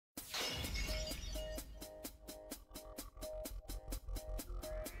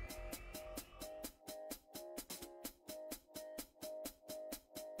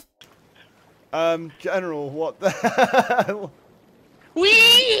General, what the hell? Whee!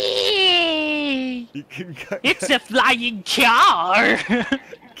 You can go, It's a flying car!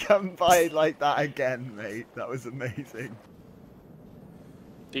 come by like that again, mate. That was amazing.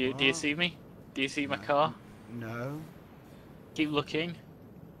 Do you see me? Do you see my car? No. Keep looking.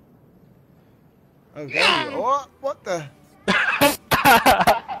 Oh, there you are. What the?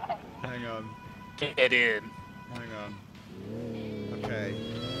 Hang on. Get in. Hang on. Okay.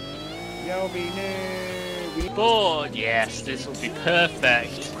 Yobi, no. Board, yes, this will be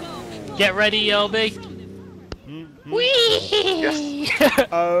perfect. Get ready, Yelby. Whee! Yes.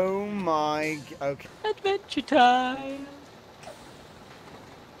 Oh my. Okay. Adventure time.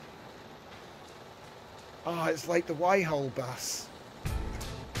 Oh, it's like the Y-hole bus.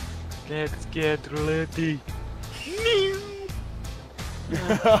 Let's get ready.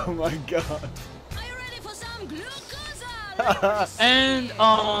 Oh my god. Are you ready for some glucose? And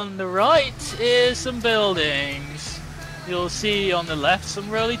on the right is some buildings. You'll see on the left some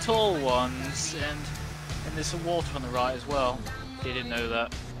really tall ones, and there's some water on the right as well. You didn't know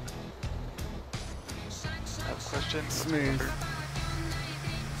that. I have a question. Smooth.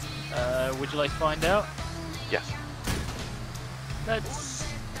 Would you like to find out? Yes. Let's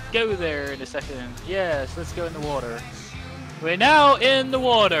go there in a second. Yes, let's go in the water. We're now in the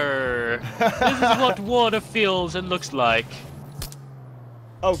water. This is what water feels and looks like.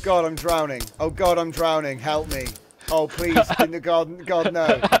 Oh god, I'm drowning. Oh god, I'm drowning. Help me. Oh please, in the God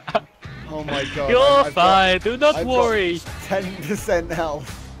no. Oh my god. You're I've fine, do not I've worry. got 10%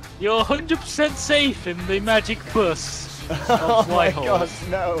 health. You're 100% safe in the magic bus. Oh my Whitehall. god,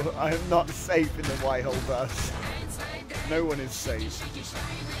 no. I am not safe in the Whitehall bus. No one is safe.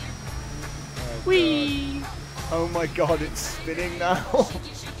 Oh, Whee! god. Oh my god, it's spinning now.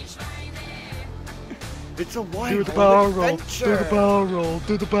 It's a Whitehall Do the barrel roll, adventure. do the barrel roll,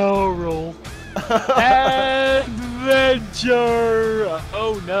 do the barrel roll. Adventure!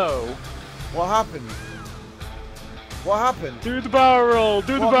 Oh no. What happened? What happened? Do the barrel roll,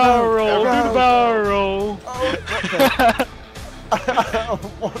 do the What? barrel No, roll, do the no. barrel roll. Oh, what the?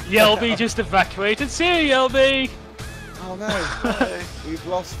 What the Yelby just evacuated. See you, Yelby! Oh no, we've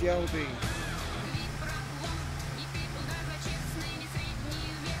lost Yelby.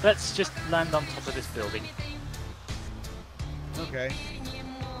 Let's just land on top of this building. Okay.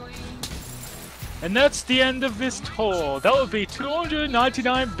 And that's the end of this tour. That would be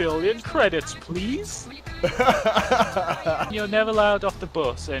 299 billion credits, please. You're never allowed off the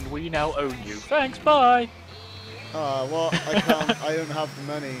bus, and we now own you. Thanks, bye! Well, I can't, I don't have the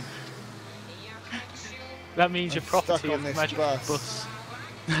money. That means your I'm property stuck on of the this magic bus.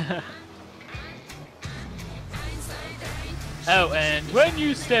 Oh, and when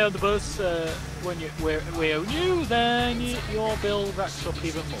you stay on the bus, when we own you, then your bill racks up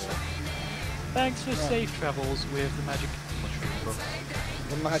even more. Thanks for safe travels with the magic mushroom bus.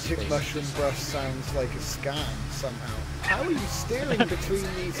 The magic mushroom bus sounds like a scam somehow. How are you steering between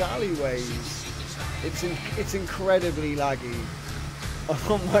these alleyways? It's incredibly laggy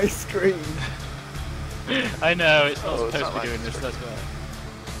on my screen. I know, it's not it's supposed not to be doing like this, that's why.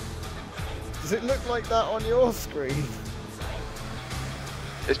 Does it look like that on your screen?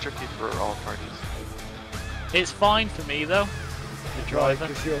 It's tricky for all parties. It's fine for me though, the driver.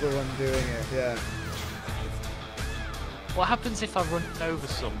 Because you're the one doing it, yeah. What happens if I run over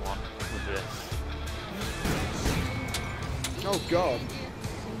someone with this? Oh god.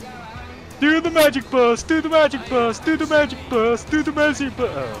 Do the magic bus! Do the magic bus! Do the magic bus! Do the magic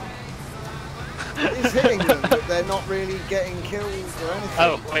bus! Oh. It's hitting them, but they're not really getting killed or anything.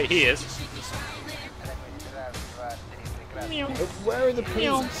 Oh, wait, he is. Where are the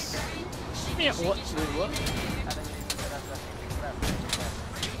police? Yeah, what?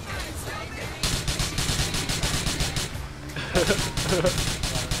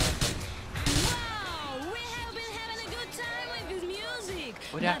 Wow, we have been having a good time with this music.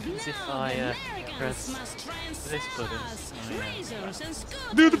 What happens if I press this button?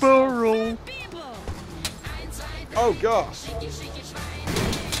 Do the barrel roll. Oh gosh.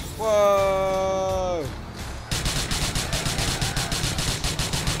 Whoa.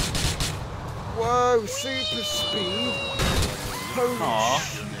 Whoa, super speed. Holy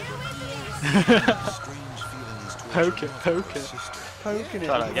Poke it, poke it. Poking it,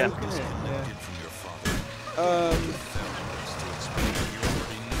 Try that again. poking it. Yeah.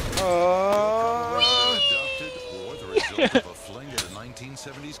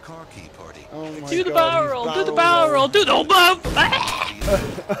 Oh my Do the God, barrel he's roll, do the barrel roll, do the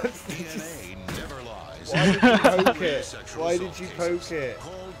Why did you poke it? Why did you poke it?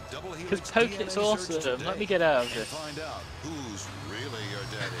 Because poking it's awesome. Let me get out of this.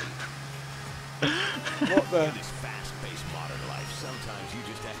 What the? In this fast-paced modern life, sometimes you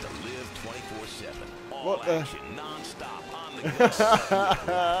just have to live 24/7. All What the? action, non-stop, on the go.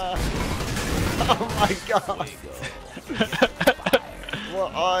 Oh my god!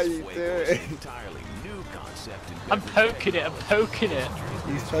 What are you doing? Entirely new concept in I'm beverage poking it, I'm poking it.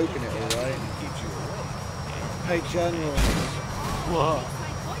 He's poking it alright. Hey General, What?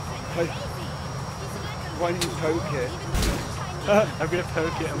 hey, why don't you poke it? I'm gonna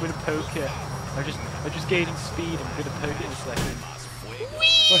poke it, I'm gonna poke it. I'm just gaining speed, I'm gonna poke it in a second.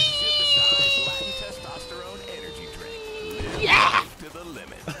 testosterone energy drink. Yeah! To the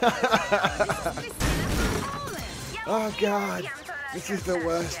limit. Oh god, this is the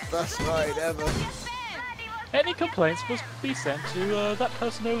worst bus ride ever. Any complaints must be sent to that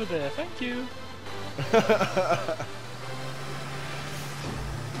person over there, thank you.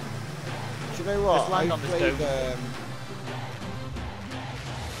 Do you know what? Let's land I've on this played dome.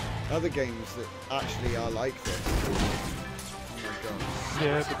 other games that actually are like this. Oh my god.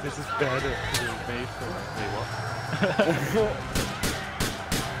 Yeah, but this is better. It was made for wait, what?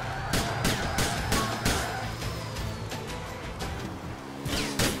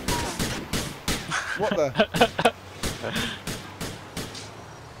 What the?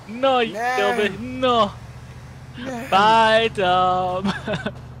 No, you No. Gilby, no! No. Bye, Dom!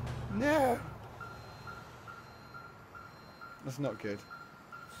 No. That's not good.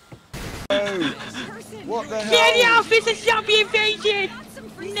 Oh, what the hell? Get off! It's a zombie invasion!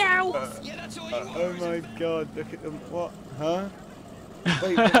 No! Oh my god, look at them. What? Huh?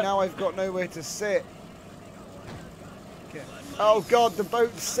 Wait, but now I've got nowhere to sit. Oh god, the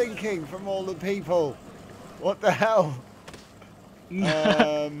boat's sinking from all the people. What the hell?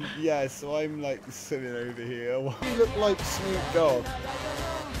 Yeah, so I'm like sitting over here. You look like Snoop Dogg.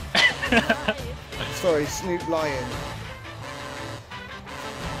 Sorry, Snoop Lion.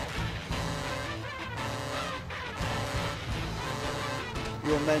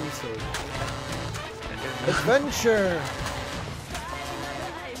 You're mental. Adventure!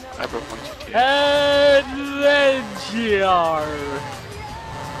 I broke one GTA. Adventure!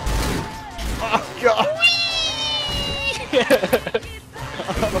 Oh god!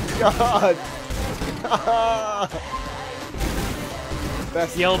 Oh god!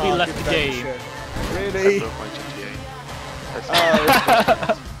 Best Yelby park left the game. adventure. I Really? broke my GTA. That's Oh,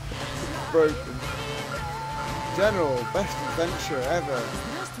 broken. General, best adventure ever.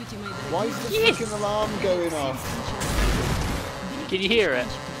 Why is the Yes! freaking alarm going off? Can you hear it?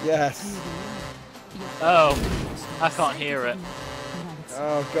 Yes. Oh, I can't hear it.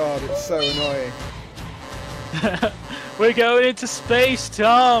 Oh god, it's so annoying. We're going into space,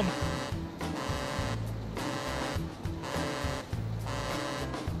 Tom!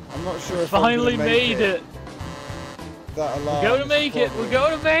 I'm not sure if Finally I'm gonna make made it! That alarm. We're going to is make a it! We're problem.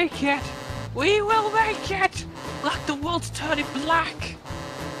 going to make it! We will make it! Like the world's turning black!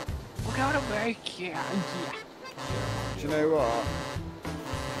 We're going to make it! Yeah. Do you know what?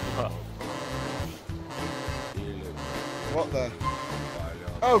 What the?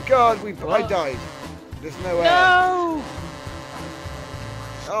 Oh god, I What? died. There's no air. No!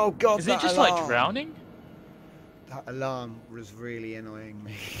 Oh god, Is that it just alarm. like drowning? That alarm was really annoying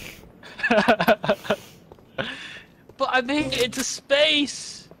me. But I made it into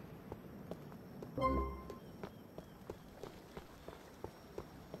space!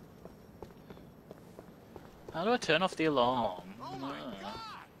 How do I turn off the alarm?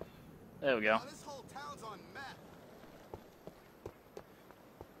 There we go. This whole town's on meth.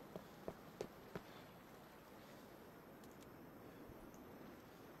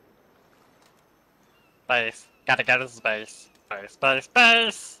 Space. Gotta go to space. Space, space,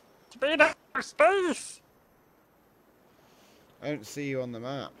 space! Speed up for space! I don't see you on the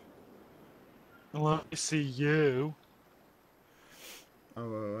map. Let me see you.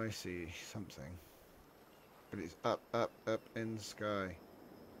 Oh, I see something. But it's up, up, up in the sky.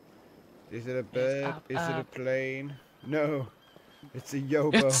 Is it a bird? up, Is it a up. plane? No. It's a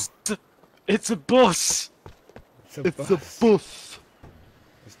yobo. It's a bus! It's a It's bus. a bus!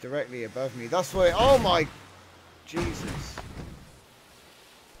 It's directly above me. That's why. Oh my. Jesus.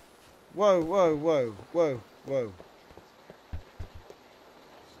 Whoa, whoa, whoa, whoa, whoa.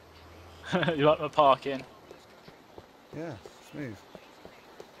 You like my parking? Yeah, smooth.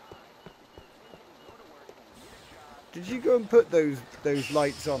 Did you go and put those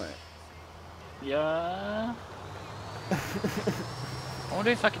lights on it? Yeah. I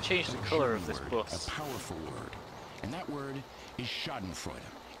wonder if I can change the colour of this A bus. powerful word. And that word is Schadenfreude.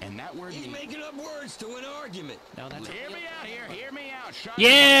 And that word He's making up words to an argument. Now that's hear me out here, hear me out.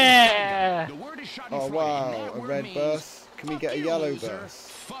 Yeah! The word is Schadenfreude. Oh and wow, that a word red means, bus. Can we "Fuck get a you, yellow loser. bus?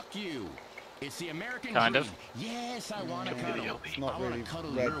 Fuck you. It's the American Kind dream. of. Yes, I want to Come here, cuddle. Yelby. It's not I want really to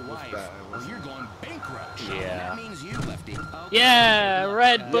cuddle red your was wife, better, or wasn't you're it? going bankrupt. Yeah. That means you, Lefty. Yeah,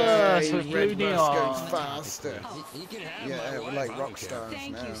 red bus Yay, with blue red bus goes neon. faster. You can have Yeah, my we're wife, like I don't rock care. stars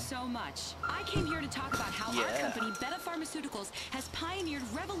Thank now. you so much. I came here to talk about how our Yeah. company, Beta Pharmaceuticals, has pioneered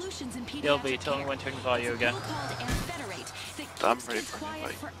revolutions in pediatric Yelby, tell me care. when to invite you It's a again. pill called Ampheterate that I'm keeps ready kids for an quiet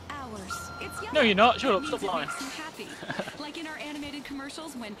invite. for hours. It's yellow. No, you're not. Shut That up. means Stop it lying. makes you happy. Like in our animated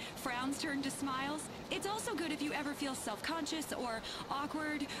commercials when frowns turn to smiles. It's also good if you ever feel self-conscious or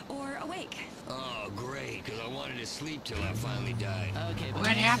awkward or awake. Oh, great, because I wanted to sleep till I finally died. Okay, but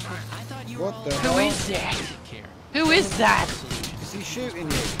What happened? I thought you were What all the Who hell? is that? Who is that? Is he shooting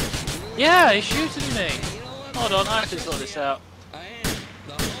you? Yeah, he's shooting me. Hold on, I have to sort this out. I am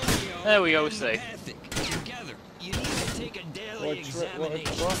the homeo There we go, and safe. empathic. Together, you need to take a daily What?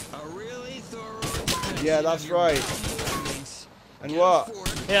 examination. A really thorough Yeah, that's right. findings. And what?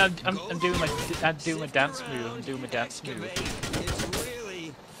 Yeah, I'm doing my dance move. I'm doing my dance move. It's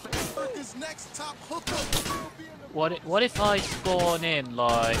really This next top hookup will be in the What if I spawn in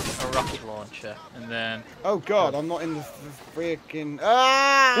like a rocket launcher and then? Oh god, I'm not in the freaking. Whoa!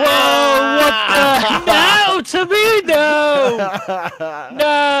 Ah! What the? No, to me, no!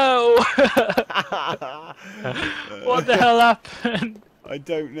 No! What the hell happened? I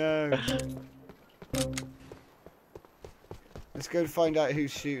don't know. Let's go find out who's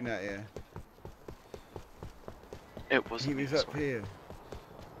shooting at you. It He wasn't me, was I up swear. here.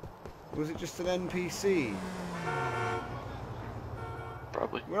 Was it just an NPC?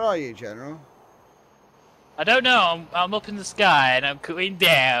 Probably. Where are you, General? I don't know. I'm up in the sky and I'm going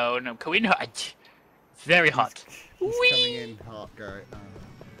down. I'm going hot. Very hot. He's Whee! coming in hot, Garrett.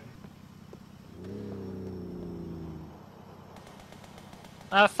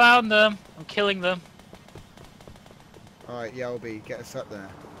 I found them. I'm killing them. Alright, Yelby, get us up there.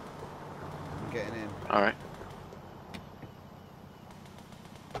 I'm getting in. Alright.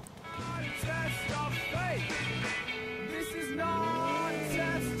 test of fate. This is not a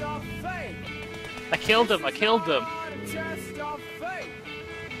test of fate. I killed them. I killed them. Not a test of fate.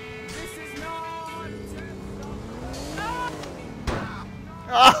 This is not a test of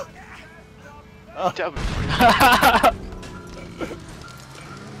Ah! Damn it.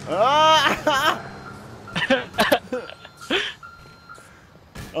 Ah!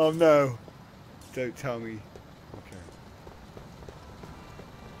 Oh no. Don't tell me. Okay.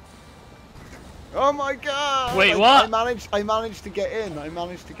 Oh my god! Wait, I what? I managed to get in. I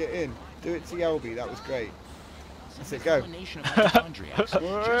managed to get in. Do it to Yelby, that was great. That's it, go. Nation of hypochondriacs. Just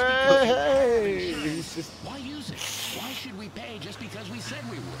because you Hey! have He's just Why use it? Why should we pay just because we said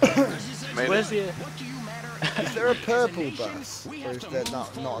we would? Made Where's it. the? What do you matter? Is there a As purple nation, bus? we Or have is to there move not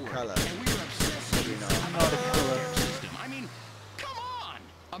a forward, colour? and we're obsessed Maybe not. about our system. I mean, come on!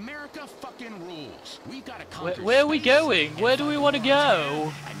 America fucking rules. We've got to conquer Where are we space going? and Where do we fucking want to go?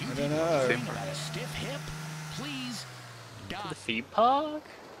 Mars. And you I don't people know. think about a stiff hip? Please, To die. the theme park?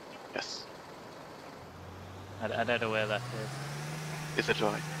 Yes. I don't know where that is. It's a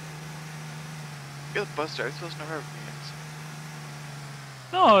joy. You're the bus driver, supposed to know where everything is.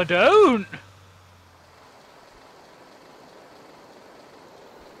 No, I don't.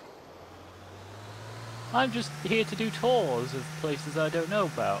 I'm just here to do tours of places I don't know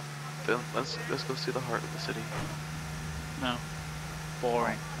about. Then let's go see the heart of the city. No.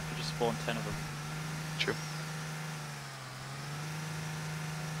 Boring. I could just spawn 10 of them. True.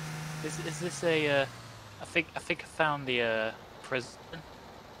 Is this a I think I found the prison.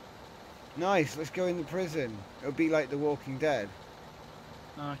 Nice, let's go in the prison. It'll be like The Walking Dead.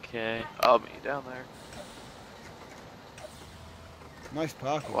 Okay. I'll meet you down there. Nice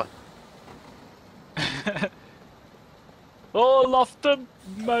parking. What? Oh, love the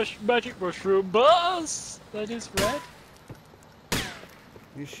magic mushroom bus! That is red.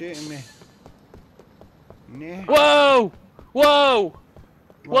 You're shooting me. Nah. Whoa! Whoa!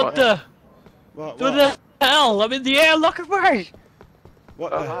 What the? What? What the hell? I'm in the air, look at me!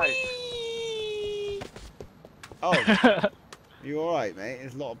 What Oh, the? hi. Oh, you alright, mate?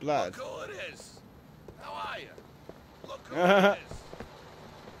 There's a lot of blood. Look who it is. How are you? Look who it is.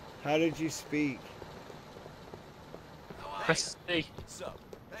 How did you speak? How are Press C. you? Sup?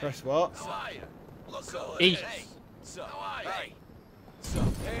 Press what? How are you? Look who it E. is. Hey. Sup? How are you? Hey. Sup?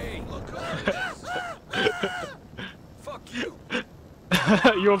 Hey. Look who it is. Fuck you.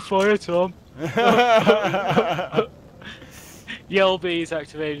 You're on fire, Tom. Yelby's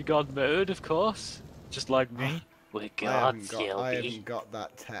activated God mode, of course. Just like me. We're I gods, haven't Yelby. got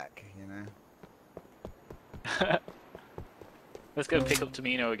that tech, you know. Let's go pick up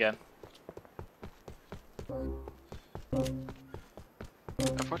Tamino again.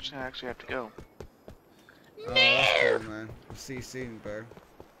 Unfortunately, I actually have to go. Oh, that's cool, man. I'll see you soon, bro.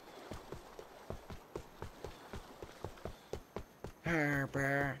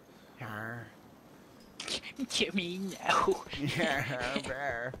 Bear. Get me now.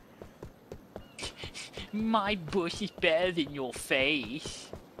 Bear. My bush is better than your face.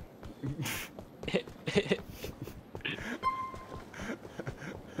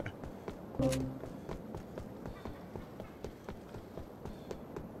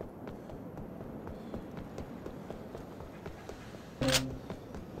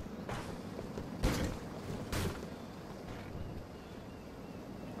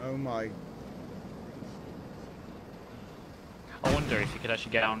 Oh my. I wonder if you could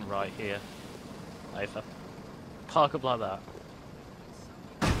actually get on right here. Either. Park up like that.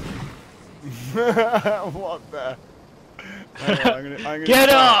 What the? I'm gonna Get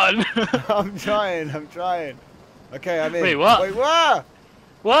try. on! I'm trying. Okay, I'm in. Wait, what? Wait, what?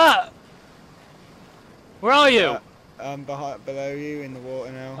 What? Where are you? I'm below you in the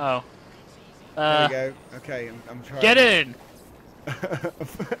water now. Oh. There we go. Okay, I'm trying. Get in!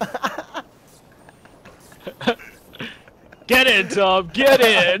 Get in, Tom! Get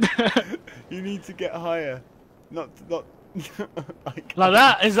in! You need to get higher. Not. Like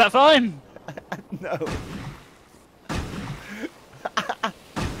that? Is that fine? No.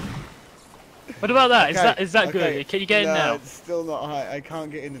 What about that? Okay, Is that okay. good? Can you get in No, now? it's still not high. I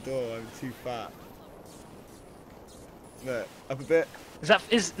can't get in the door. I'm too fat. Look, up a bit.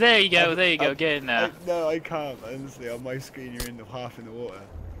 There you go, there you go, get in now. No, I can't. Honestly, on my screen you're in the half in the water.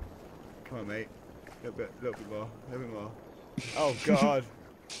 Come on, mate. Little bit more. Oh God.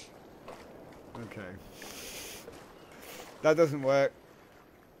 Okay. That doesn't work.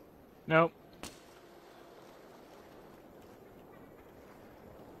 Nope.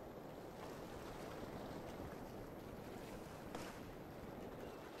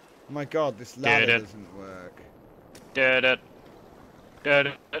 Oh my God, this ladder doesn't work. Da-da.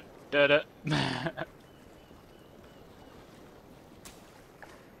 Da-da. Da-da.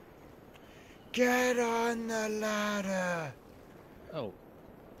 Get on the ladder! Oh.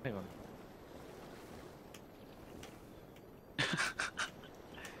 Hang on.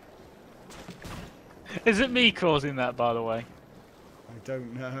 Is it me causing that, by the way? I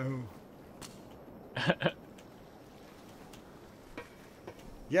don't know.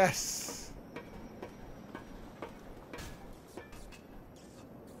 Yes!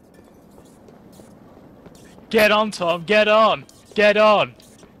 Get on, Tom, get on! Get on!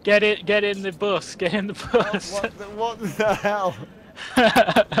 Get in the bus, get in the bus! What the hell?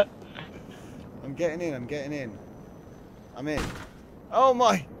 I'm getting in. I'm in. Oh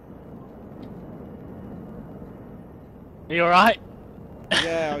my! Are you alright?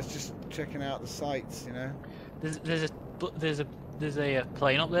 Yeah, I was just checking out the sights, you know. There's a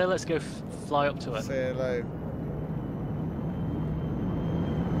plane up there. Let's go fly up to it. Say hello.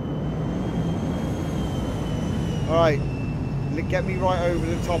 All right, get me right over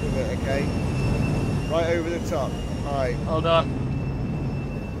the top of it, okay? Right over the top. All right. Hold on.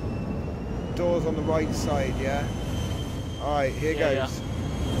 Doors on the right side, yeah. All right, here goes. Yeah.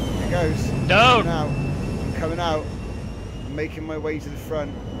 Here goes. Don't. I'm coming out. I'm making my way to the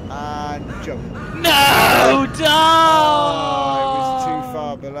front and jump. No, don't! Oh, it was too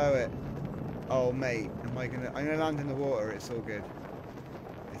far below it. Oh, mate, I'm gonna land in the water. It's all good.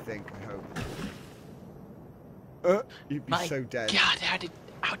 I think. I hope. You'd be so dead. God, how did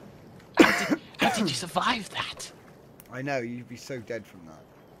you survive that? I know, you'd be so dead from that.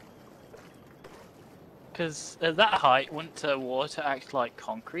 Because at that height, wouldn't water act like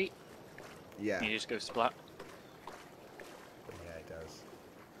concrete? Yeah. You just go splat. Yeah, it does.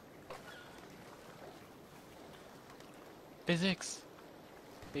 Physics.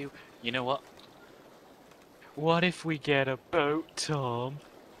 You know what? What if we get a boat, Tom?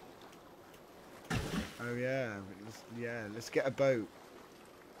 Oh yeah, let's get a boat.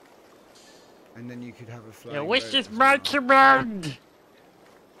 And then you could have a flying boat. wish this as well. boat around!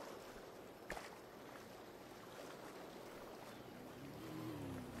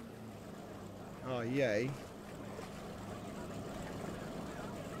 Oh, yay.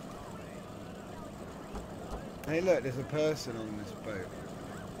 Hey look, there's a person on this boat.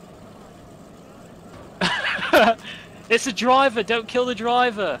 It's a driver, don't kill the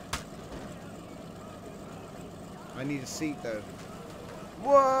driver! I need a seat though.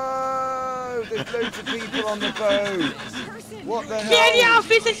 Whoa! There's loads of people on the boat! What the hell? Get off!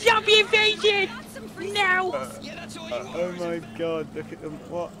 It's a zombie invasion! No! Oh my God, look at them.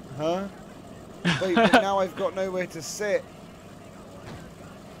 What? Huh? Wait, but now I've got nowhere to sit.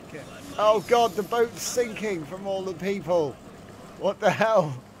 Oh God, the boat's sinking from all the people. What the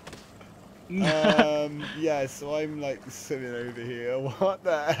hell? Yeah, so I'm like sitting over here. What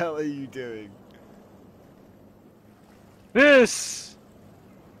the hell are you doing? This!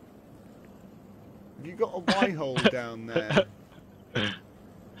 You got a Y hole down there.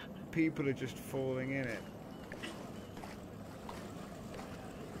 People are just falling in it.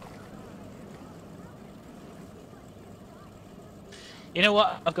 You know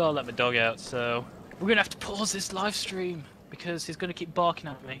what? I've got to let my dog out, so we're going to have to pause this live stream because he's going to keep barking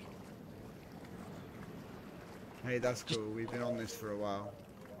at me. Hey, that's cool. We've been on this for a while.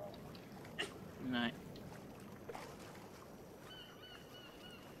 Right.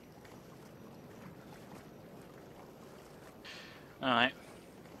 Alright.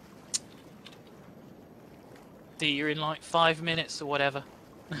 See, you're in like 5 minutes or whatever.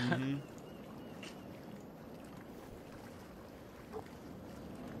 Mm-hmm.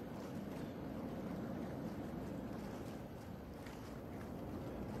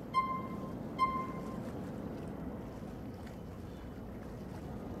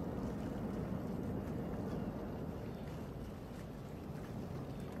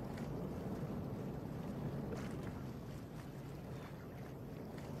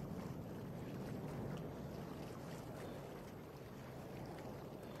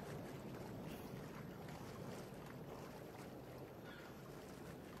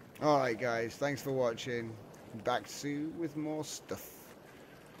 Alright guys, thanks for watching. Back soon with more stuff.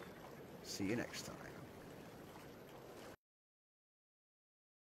 See you next time.